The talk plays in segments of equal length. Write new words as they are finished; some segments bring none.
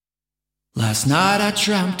Last night I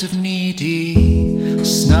dreamt of knee-deep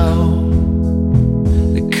snow,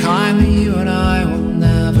 the kind that you and I will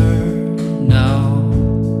never know,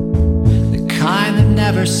 the kind that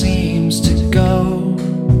never seems to go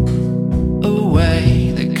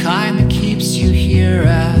away, the kind that keeps you here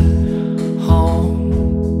at home.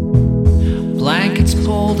 Blankets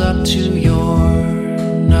pulled up to your